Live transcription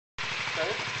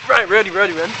Right, ready,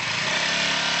 man.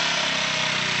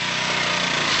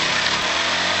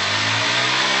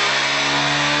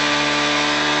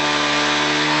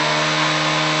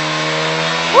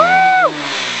 Woo!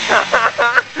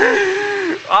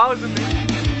 Awesome.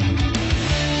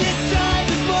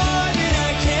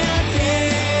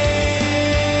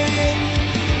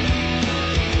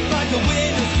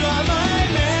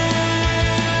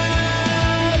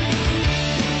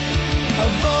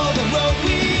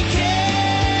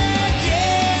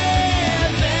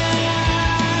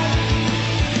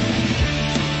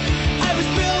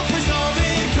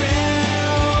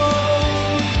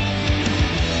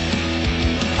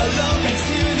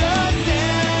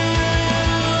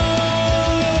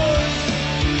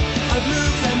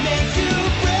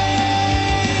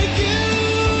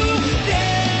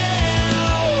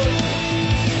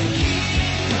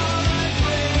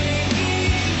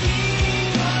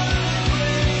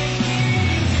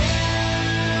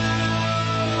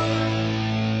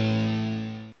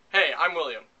 I'm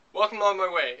William. Welcome to On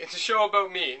My Way. It's a show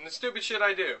about me and the stupid shit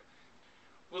I do.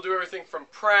 We'll do everything from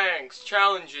pranks,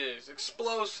 challenges,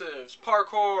 explosives,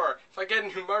 parkour. If I get a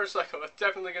new motorcycle, it's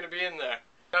definitely going to be in there.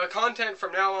 Now the content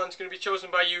from now on is going to be chosen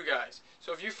by you guys.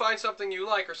 So if you find something you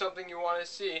like or something you want to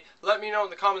see, let me know in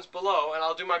the comments below and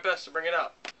I'll do my best to bring it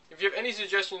up. If you have any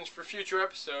suggestions for future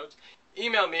episodes,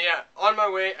 email me at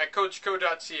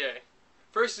onmyway@coachco.ca.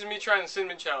 First is me trying the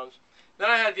Cinnamon Challenge. Then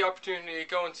I had the opportunity to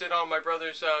go and sit on my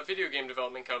brother's video game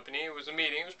development company. It was a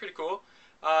meeting. It was pretty cool.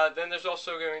 Then there's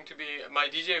also going to be my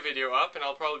DJ video up, and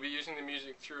I'll probably be using the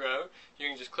music throughout. You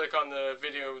can just click on the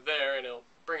video there, and it'll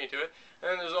bring you to it.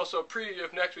 And then there's also a preview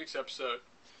of next week's episode.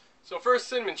 So first,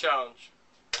 Cinnamon Challenge.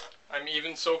 I'm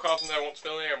even so confident I won't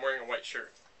spill any. I'm wearing a white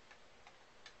shirt.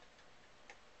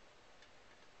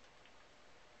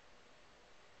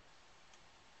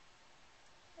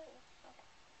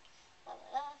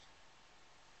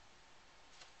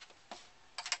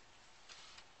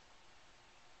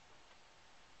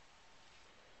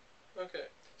 Okay,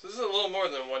 so this is a little more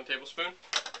than 1 tablespoon. And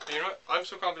you know what? I'm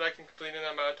so confident I can complete it in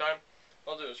that amount of time.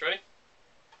 I'll do this. Ready?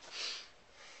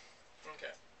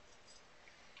 Okay.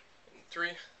 In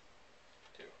 3,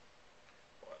 2,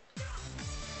 1.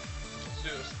 Let's do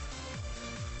this.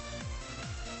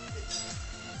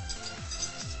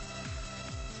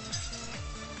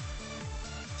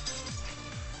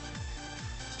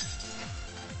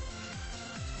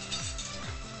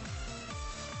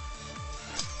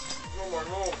 Oh my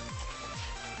God.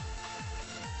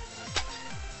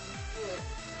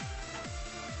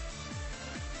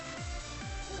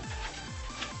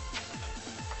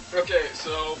 Okay,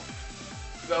 so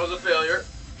that was a failure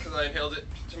because I inhaled it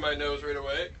to my nose right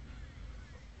away.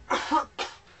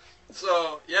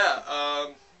 So yeah,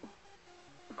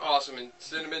 awesome. And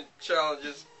Cinnamon Challenge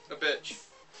is a bitch.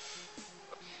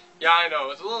 Yeah, I know,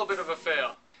 it's a little bit of a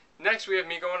fail. Next we have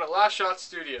me going to Last Shot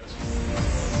Studios.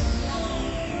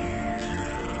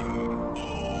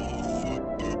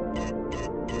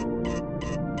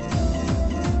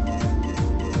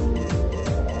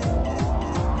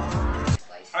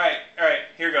 Alright,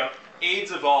 here we go.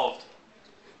 AIDS evolved.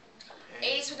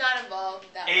 AIDS was not involved.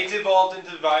 AIDS evolved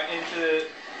into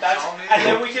that's, and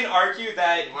then we can argue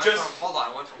that went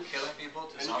from killing people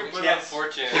to zombies.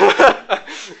 Unfortunate.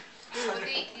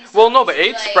 Well, no, but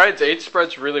AIDS spreads. AIDS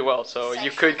spreads really well, so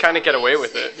you could kind of get away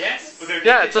with it. Yes.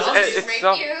 Yeah, it's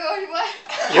not.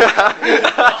 Yeah.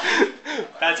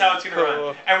 That's how it's gonna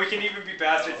run. And we can even be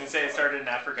bastards and say it started in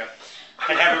Africa.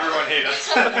 And have everyone hate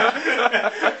us. Hold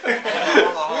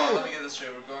on, let me get this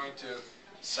straight. We're going to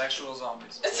sexual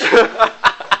zombies.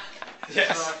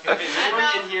 Yes. Okay, does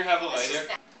anyone in here have a lighter?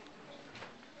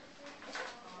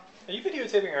 Are you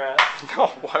videotaping her ass? No,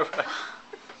 why would I?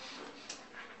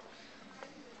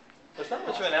 That's not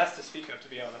much of an ass to speak of, to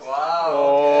be honest. Wow.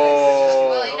 Oh.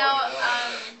 Well, you know,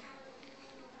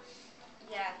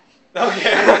 yeah.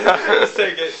 Okay. Let's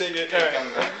take it. Alright.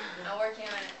 I'm working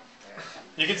on it.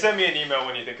 You can send me an email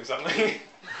when you think of something.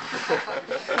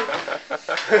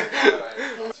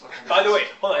 By the way,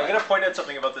 hold on, I'm going to point out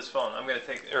something about this phone. I'm going to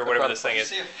take, or whatever this thing is.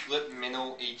 Did you say a Flip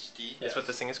Minnow HD? That's what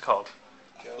this thing is called.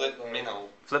 Flip Minnow.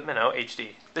 Flip Minnow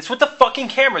HD. That's what the fucking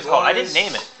camera's called. I didn't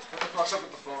name it. What the fuck's up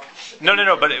with the phone? No,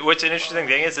 but what's an interesting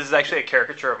thing is this is actually a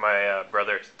caricature of my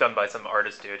brother. It's done by some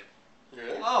artist dude.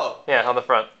 Really? Oh. Yeah, on the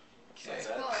front. It's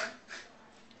cool.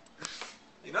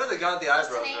 You know they got the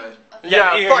eyebrows right.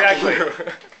 Yeah, exactly.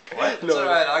 What? It's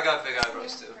alright, I got big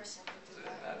eyebrows too.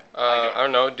 I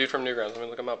don't know, dude from Newgrounds. Let me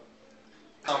look him up.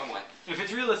 If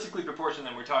it's realistically proportioned,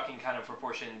 then we're talking kind of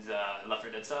proportions Left 4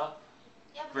 Dead style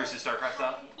versus StarCraft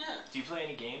style. Yeah. Do you play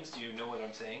any games? Do you know what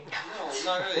I'm saying? No,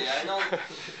 not really. I know.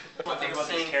 One thing about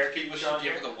this character people should be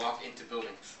able to walk into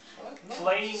buildings. No,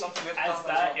 Playing something with as Papa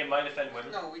that, Joe. it might offend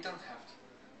women. No, we don't have to.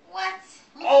 What?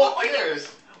 Oh, Who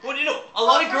cares? Well, you know, a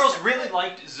lot of girls really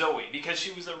liked Zoe because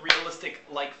she was a realistic,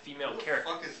 like, female Who the character.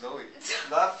 fuck is Zoe?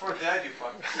 Not for dad, you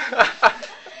fuck.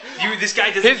 This guy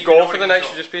doesn't His even goal know for what the he night was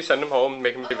should just be send him home and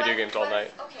make him play video games all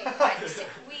night. Okay, fine.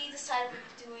 We decided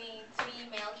we're doing 3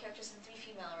 male characters and 3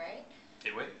 female, right?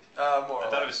 Did we? More. I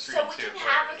thought it was 3 So and we 2. can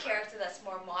have a character that's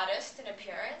more modest in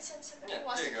appearance, and somebody Yeah,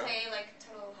 wants there to you go. play like a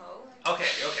total hoe. Okay,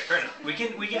 fair enough. We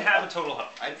can have a total hoe.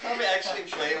 I'd probably actually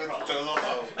play with Solo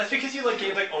Ho. That's because you like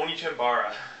games like Oni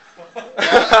Chambara.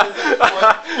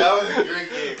 That was a great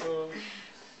game.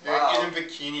 You're Wow. in a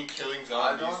bikini killing I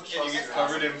zombies, don't and you trust get that.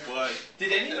 covered in blood.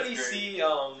 Did anybody That's great. see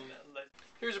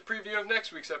Here's a preview of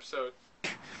next week's episode.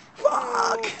 Fuck!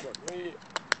 Oh, fuck me.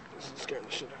 This is scaring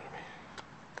the shit out of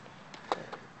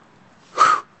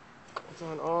me. It's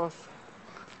on off.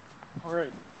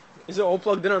 Alright. Is it all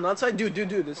plugged in on that side? Dude,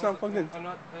 it's not plugged in. I'm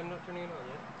not turning it on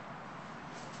yet.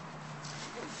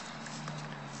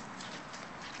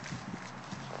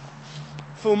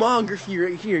 Filmography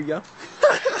right here, yo.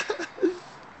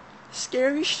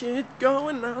 Scary shit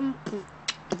going on.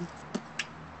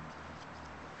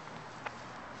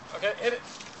 Okay, hit it.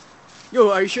 Yo,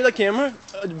 are you sure that camera?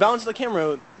 Balance the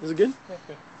camera out. Is it good?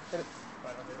 Okay, hit it.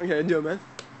 Fine, I'll do Okay, do it, man.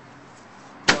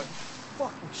 it.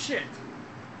 Fucking shit.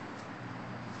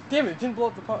 Damn it, it didn't blow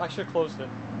up the pump. I should have closed it.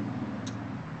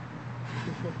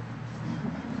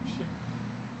 Shit.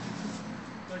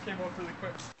 That came off really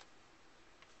quick.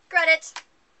 Credits.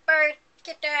 Bird.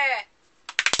 Get there.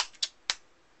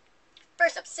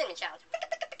 First up, Cinnamon Challenge.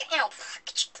 Ow.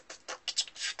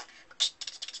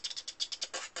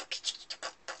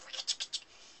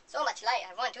 So much light. I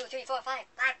have 1, 2, 3, 4, 5.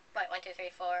 Wait, 1, 2, 3,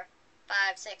 4,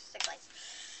 5, 6 lights.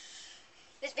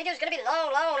 This video is gonna be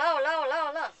long.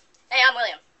 Hey, I'm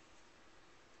William.